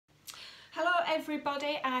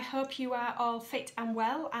everybody, I hope you are all fit and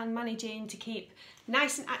well and managing to keep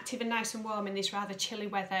nice and active and nice and warm in this rather chilly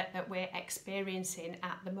weather that we're experiencing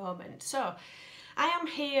at the moment. So I am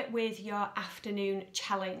here with your afternoon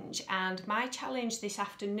challenge, and my challenge this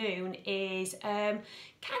afternoon is kind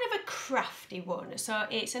of a crafty one. So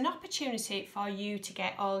it's an opportunity for you to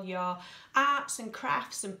get all your arts and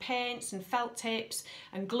crafts and paints and felt tips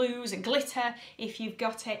and glues and glitter if you've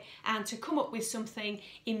got it, and to come up with something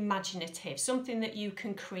imaginative, something that you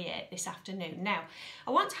can create this afternoon. Now,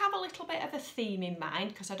 I want to have a little bit of a theme in mind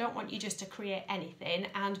because I don't want you just to create anything,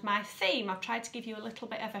 and my theme, I've tried to give you a little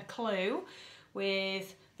bit of a clue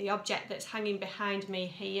with the object that's hanging behind me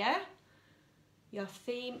here. Your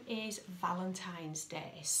theme is Valentine's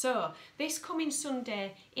Day. So this coming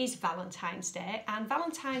Sunday is Valentine's Day, and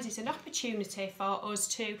Valentine's is an opportunity for us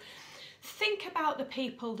to think about the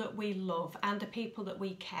people that we love and the people that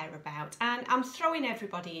we care about. And I'm throwing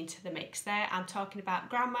everybody into the mix there. I'm talking about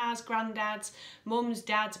grandmas, granddads, mums,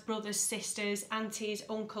 dads, brothers, sisters, aunties,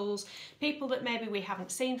 uncles, people that maybe we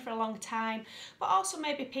haven't seen for a long time, but also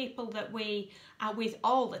maybe people that we are with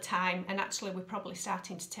all the time and actually we're probably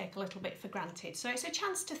starting to take a little bit for granted. So it's a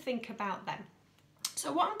chance to think about them.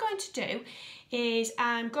 So what I'm going to do is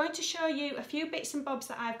I'm going to show you a few bits and bobs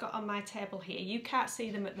that I've got on my table here. You can't see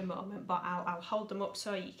them at the moment, but I'll hold them up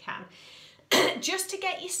so you can. Just to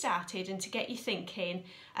get you started and to get you thinking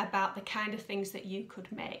about the kind of things that you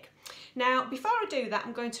could make. Now, before I do that,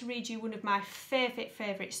 I'm going to read you one of my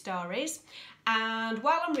favourite stories. And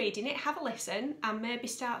while I'm reading it, have a listen and maybe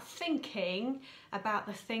start thinking about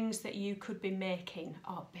the things that you could be making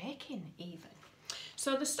or baking even.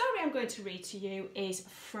 So the story I'm going to read to you is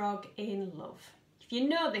Frog in Love. If you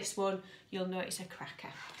know this one, you'll know it's a cracker.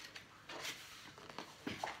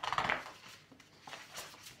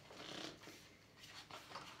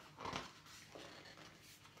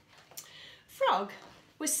 Frog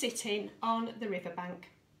was sitting on the riverbank.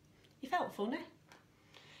 He felt funny.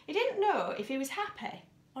 He didn't know if he was happy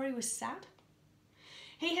or he was sad.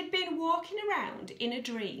 He had been walking around in a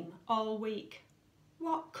dream all week.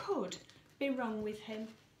 What could be wrong with him?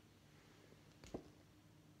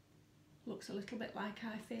 Looks a little bit like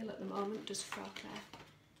I feel at the moment, does Frog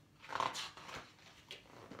there.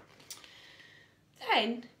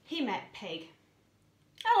 Then he met Pig.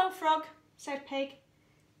 "Hello, Frog," said Pig.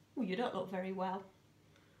 "Oh, you don't look very well.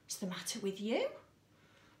 What's the matter with you?"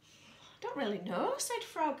 "I don't really know," said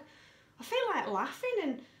Frog. "I feel like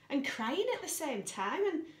laughing and crying at the same time,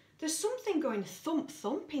 and there's something going thump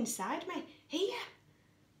thump inside me. Here.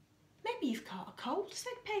 Maybe you've caught a cold,"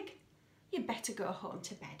 said Pig. "You'd better go home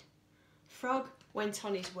to bed." Frog went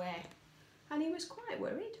on his way, and he was quite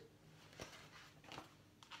worried.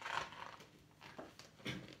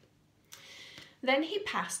 Then he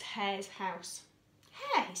passed Hare's house.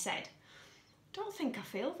 "Hare," he said, "don't think I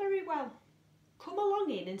feel very well." "Come along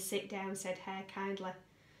in and sit down," said Hare kindly.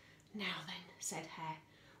 "Now then," said Hare,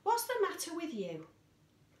 "what's the matter with you?"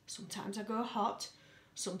 "Sometimes I go hot,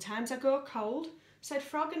 sometimes I go cold," said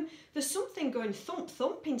Frog, "and there's something going thump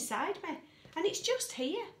thump inside me, and it's just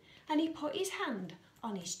here." And he put his hand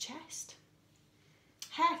on his chest.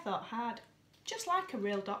 Hare thought hard, just like a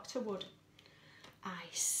real doctor would. "I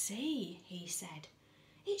see," he said.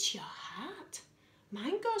 "It's your heart.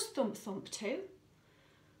 Mine goes thump thump too."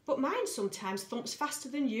 "But mine sometimes thumps faster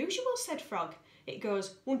than usual," said Frog. "It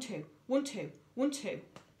goes 1 2 1 2 1 2.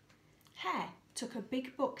 Hare took a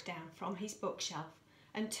big book down from his bookshelf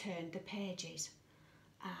and turned the pages.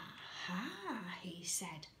 "Aha," he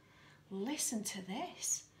said. "Listen to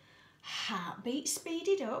this. Heartbeat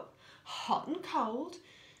speeded up, hot and cold.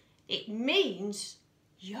 It means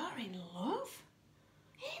you're in love."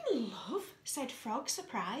 "In love?" said Frog,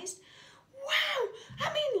 surprised. "Wow,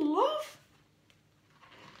 I'm in love."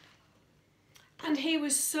 And he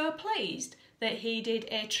was so pleased that he did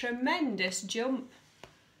a tremendous jump.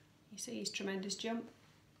 You see his tremendous jump?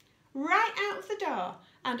 Right out of the door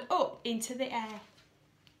and up into the air.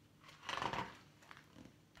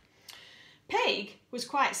 Pig was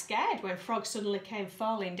quite scared when Frog suddenly came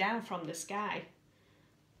falling down from the sky.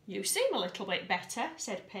 "You seem a little bit better,"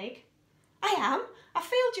 said Pig. "I am. I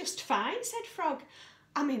feel just fine," said Frog.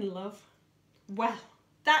 "I'm in love." "Well,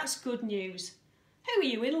 that's good news. Who are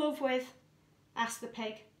you in love with?" asked the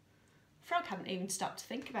Pig. Frog hadn't even stopped to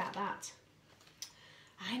think about that.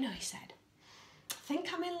 "I know," he said. "I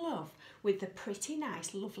think I'm in love with the pretty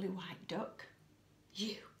nice lovely white duck."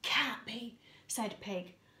 "You can't be," said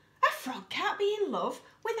Pig. "A frog can't be in love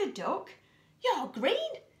with a duck. You're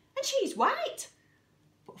green and she's white."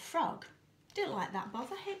 But Frog didn't let that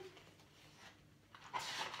bother him.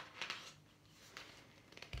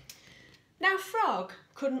 Now Frog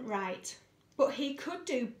couldn't write, but he could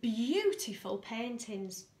do beautiful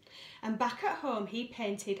paintings. And back at home he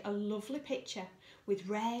painted a lovely picture with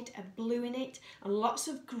red and blue in it and lots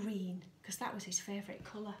of green, because that was his favourite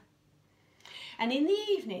colour. And in the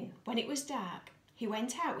evening, when it was dark, he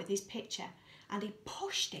went out with his picture and he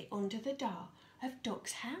pushed it under the door of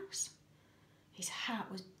Duck's house. His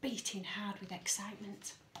heart was beating hard with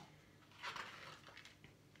excitement.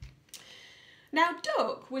 Now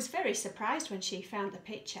Duck was very surprised when she found the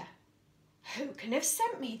picture. "Who can have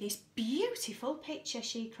sent me this beautiful picture?"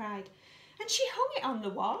 she cried, and she hung it on the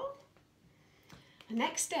wall. The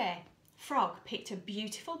next day, Frog picked a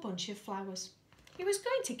beautiful bunch of flowers. He was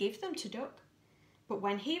going to give them to Duck, but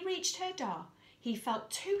when he reached her door, he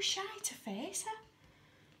felt too shy to face her.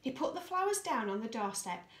 He put the flowers down on the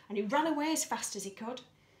doorstep and he ran away as fast as he could.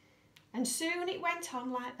 And soon it went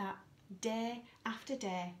on like that, day after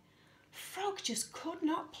day. Frog just could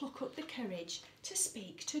not pluck up the courage to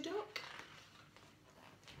speak to Duck.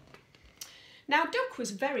 Now Duck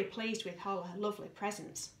was very pleased with all her lovely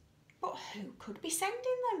presents, but who could be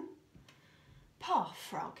sending them? Poor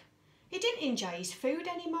Frog. He didn't enjoy his food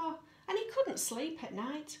anymore and he couldn't sleep at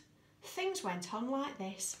night. Things went on like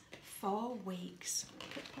this for weeks.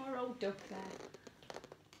 But poor old Duck there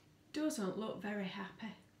doesn't look very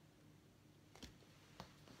happy.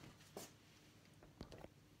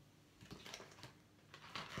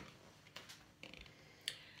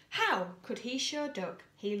 How could he show Duck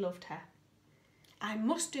he loved her? I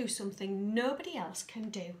must do something nobody else can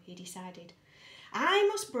do, he decided. I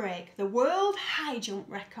must break the world high jump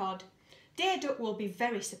record. Dear Duck will be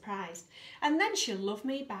very surprised, and then she'll love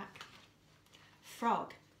me back.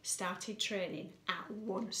 Frog started training at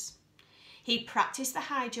once. He practiced the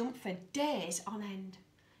high jump for days on end.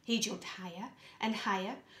 He jumped higher and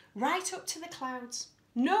higher, right up to the clouds.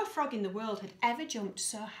 No frog in the world had ever jumped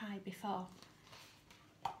so high before.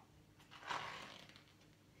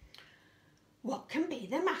 What can be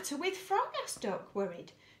the matter with Frog? Asked Duck,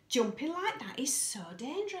 worried. Jumping like that is so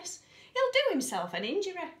dangerous. He'll do himself an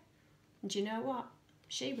injury. And you know what?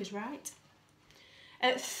 She was right.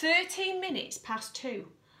 At 13 minutes past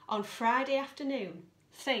 2 on Friday afternoon,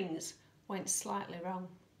 things went slightly wrong.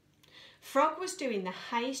 Frog was doing the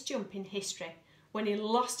highest jump in history when he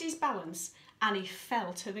lost his balance and he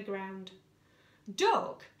fell to the ground.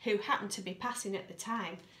 Duck, who happened to be passing at the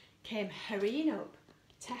time, came hurrying up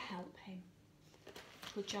to help him.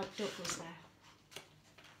 Good job Duck was there.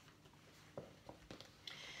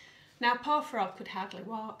 Now poor Frog could hardly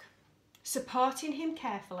walk. Supporting him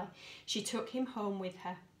carefully, she took him home with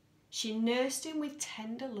her. She nursed him with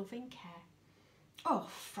tender, loving care. "Oh,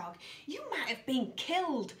 Frog, you might have been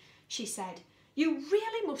killed," she said. "You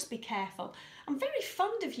really must be careful. I'm very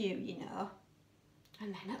fond of you, you know."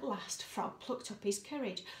 And then at last Frog plucked up his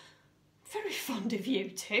courage. "Very fond of you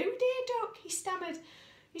too, dear Duck," he stammered.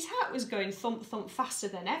 His heart was going thump, thump faster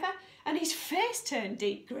than ever, and his face turned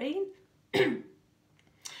deep green.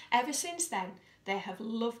 Ever since then, they have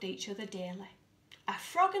loved each other dearly. A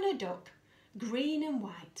frog and a duck, green and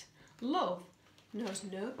white. Love knows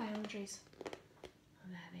no boundaries.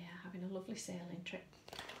 And there they are, having a lovely sailing trip.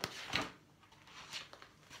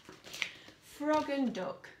 Frog and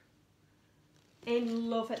duck, in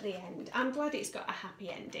love at the end. I'm glad it's got a happy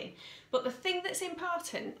ending. But the thing that's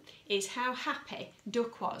important is how happy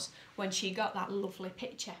Duck was when she got that lovely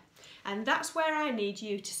picture. And that's where I need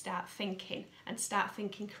you to start thinking and start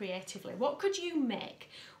thinking creatively. What could you make?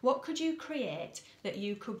 What could you create that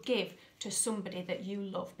you could give to somebody that you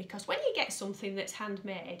love? Because when you get something that's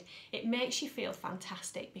handmade, it makes you feel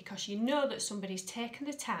fantastic because you know that somebody's taken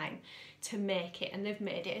the time to make it and they've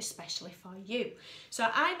made it especially for you. So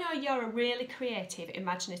I know you're a really creative,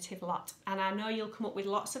 imaginative lot, and I know you'll come up with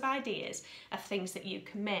lots of ideas of things that you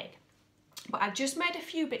can make. But I've just made a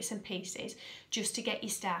few bits and pieces just to get you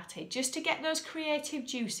started, just to get those creative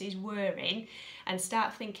juices whirring and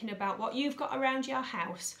start thinking about what you've got around your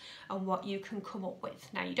house and what you can come up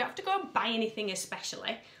with. Now, you don't have to go and buy anything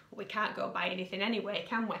especially. We can't go buy anything anyway,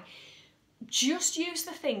 can we? Just use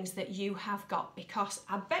the things that you have got, because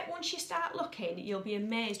I bet once you start looking, you'll be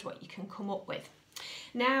amazed what you can come up with.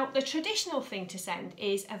 Now, the traditional thing to send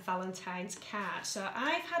is a Valentine's card. So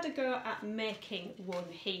I've had a go at making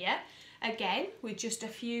one here. Again, with just a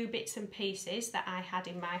few bits and pieces that I had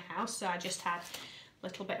in my house. So I just had a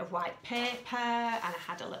little bit of white paper, and I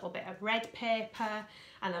had a little bit of red paper,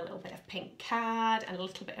 and a little bit of pink card, and a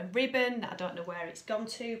little bit of ribbon that I don't know where it's gone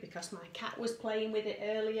to because my cat was playing with it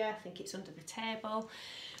earlier. I think it's under the table.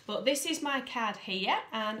 But this is my card here,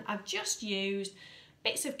 and I've just used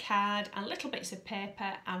bits of card and little bits of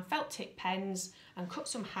paper and felt tip pens and cut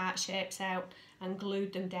some heart shapes out and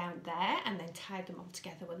glued them down there and then tied them all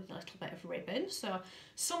together with a little bit of ribbon. So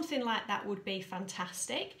something like that would be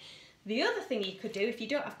fantastic. The other thing you could do, if you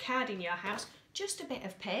don't have card in your house, just a bit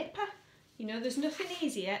of paper. You know, there's nothing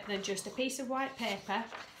easier than just a piece of white paper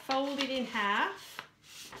folded in half.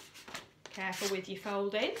 Careful with your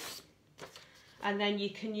folding. And then you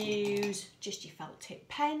can use just your felt tip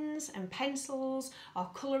pens and pencils or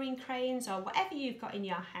colouring crayons or whatever you've got in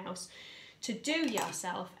your house to do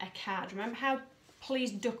yourself a card. Remember how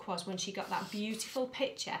pleased Duck was when she got that beautiful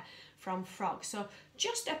picture from Frog? So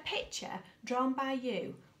just a picture drawn by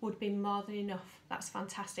you would be more than enough. That's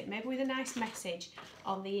fantastic. Maybe with a nice message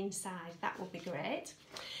on the inside. That would be great.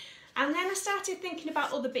 And then I started thinking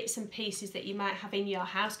about other bits and pieces that you might have in your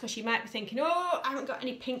house, because you might be thinking, oh, I haven't got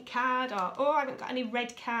any pink card, or oh, I haven't got any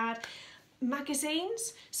red card.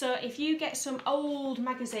 Magazines. So if you get some old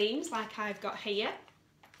magazines like I've got here,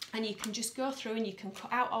 and you can just go through and you can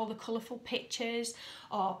cut out all the colourful pictures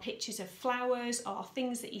or pictures of flowers or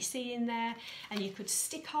things that you see in there, and you could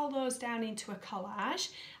stick all those down into a collage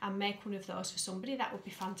and make one of those for somebody. That would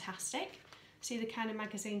be fantastic. See the kind of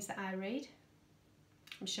magazines that I read?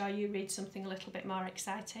 I'm sure you read something a little bit more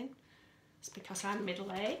exciting. It's because I'm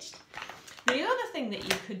middle-aged. The other thing that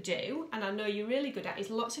you could do, and I know you're really good at,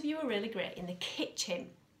 is lots of you are really great in the kitchen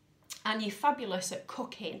and you're fabulous at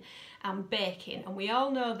cooking and baking, and we all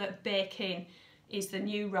know that baking is the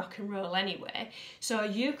new rock and roll anyway, so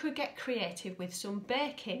you could get creative with some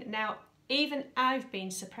baking. Now, even I've been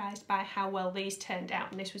surprised by how well these turned out,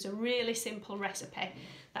 and this was a really simple recipe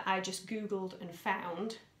that I just googled and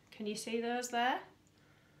found. Can you see those there?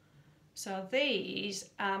 So these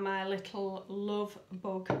are my little love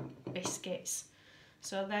bug biscuits.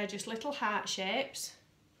 So they're just little heart shapes.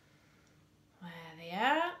 There they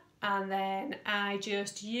are. And then I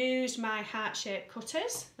just used my heart-shaped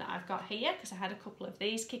cutters that I've got here, because I had a couple of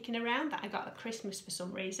these kicking around that I got at Christmas for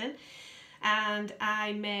some reason. And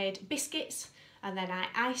I made biscuits, and then I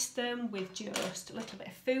iced them with just a little bit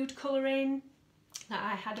of food colouring that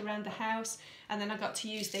I had around the house. And then I got to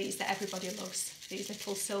use these that everybody loves, these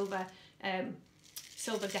little silver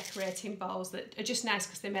decorating balls that are just nice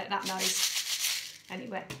because they make that noise.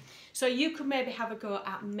 Anyway, so you could maybe have a go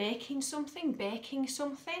at making something, baking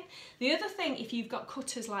something. The other thing, if you've got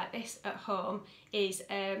cutters like this at home, is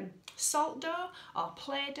salt dough or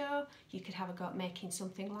Play-Doh. You could have a go at making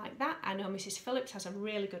something like that. I know Mrs. Phillips has a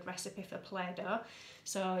really good recipe for Play-Doh,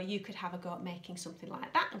 so you could have a go at making something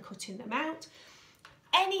like that and cutting them out.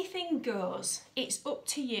 Anything goes. It's up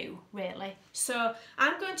to you, really. So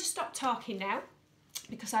I'm going to stop talking now,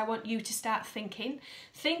 because I want you to start thinking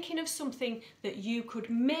of something that you could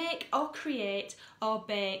make or create or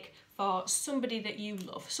bake for somebody that you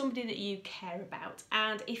love, somebody that you care about.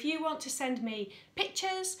 And if you want to send me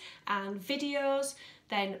pictures and videos,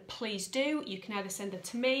 then please do. You can either send them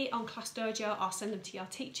to me on Class Dojo or send them to your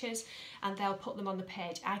teachers and they'll put them on the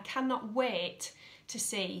page. I cannot wait to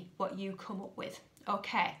see what you come up with.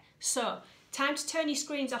 Okay, so time to turn your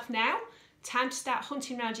screens off now. Time to start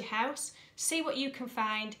hunting around your house, see what you can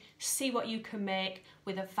find, see what you can make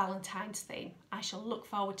with a Valentine's theme. I shall look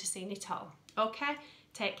forward to seeing it all. Okay,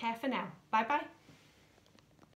 take care for now. Bye bye.